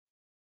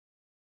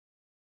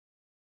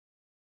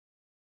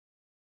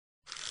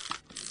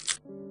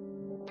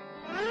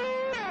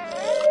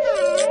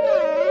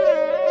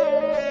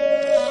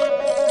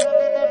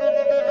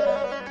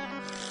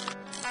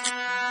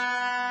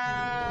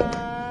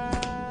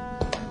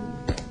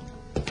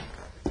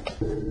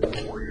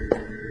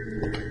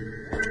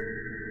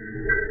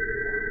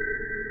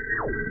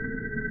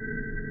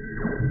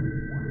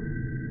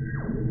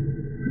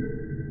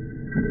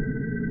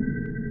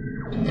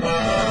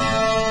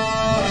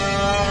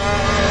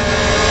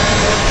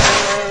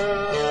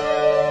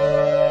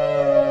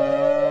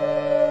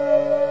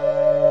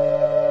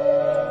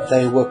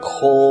They were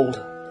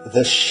called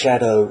the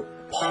Shadow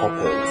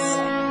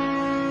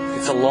Poppers.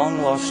 It's a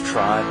long-lost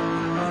tribe.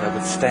 They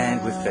would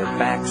stand with their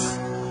backs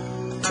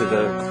to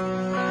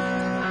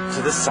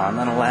the sun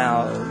and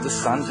allow the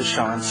sun to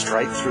shine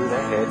straight through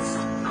their heads,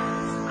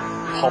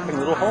 popping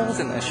little holes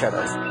in their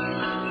shadows.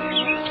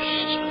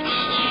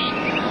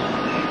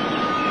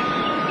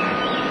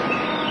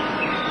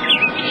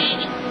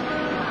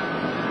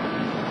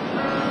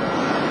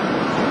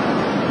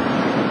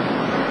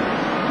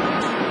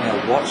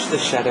 Now watch the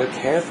shadow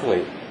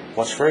carefully.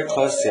 Watch very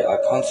closely. I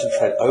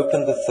concentrate,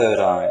 open the third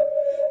eye.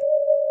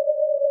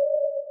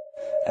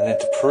 And then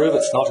to prove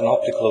it's not an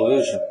optical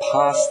illusion,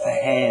 pass the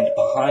hand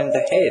behind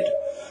the head,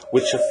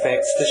 which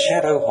affects the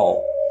shadow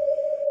hole.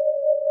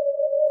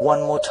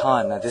 One more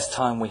time. Now this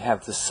time we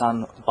have the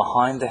sun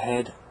behind the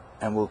head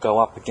and we'll go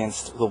up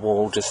against the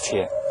wall just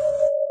here.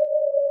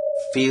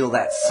 Feel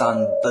that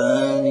sun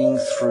burning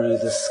through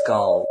the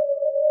skull.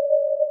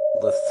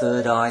 The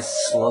third eye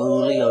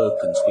slowly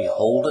opens. We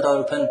hold it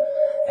open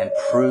and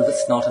prove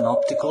it's not an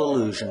optical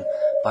illusion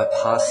by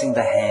passing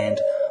the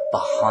hand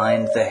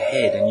behind the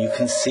head, and you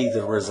can see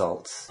the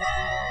results.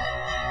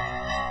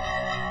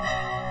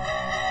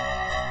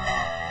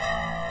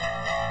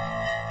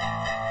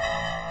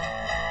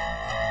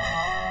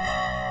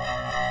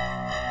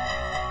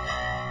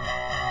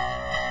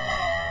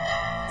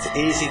 It's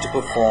easy to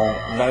perform,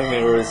 no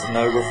mirrors,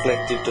 no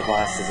reflective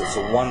devices. It's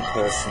a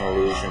one-person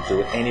illusion.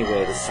 Do it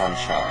anywhere the sun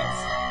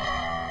shines.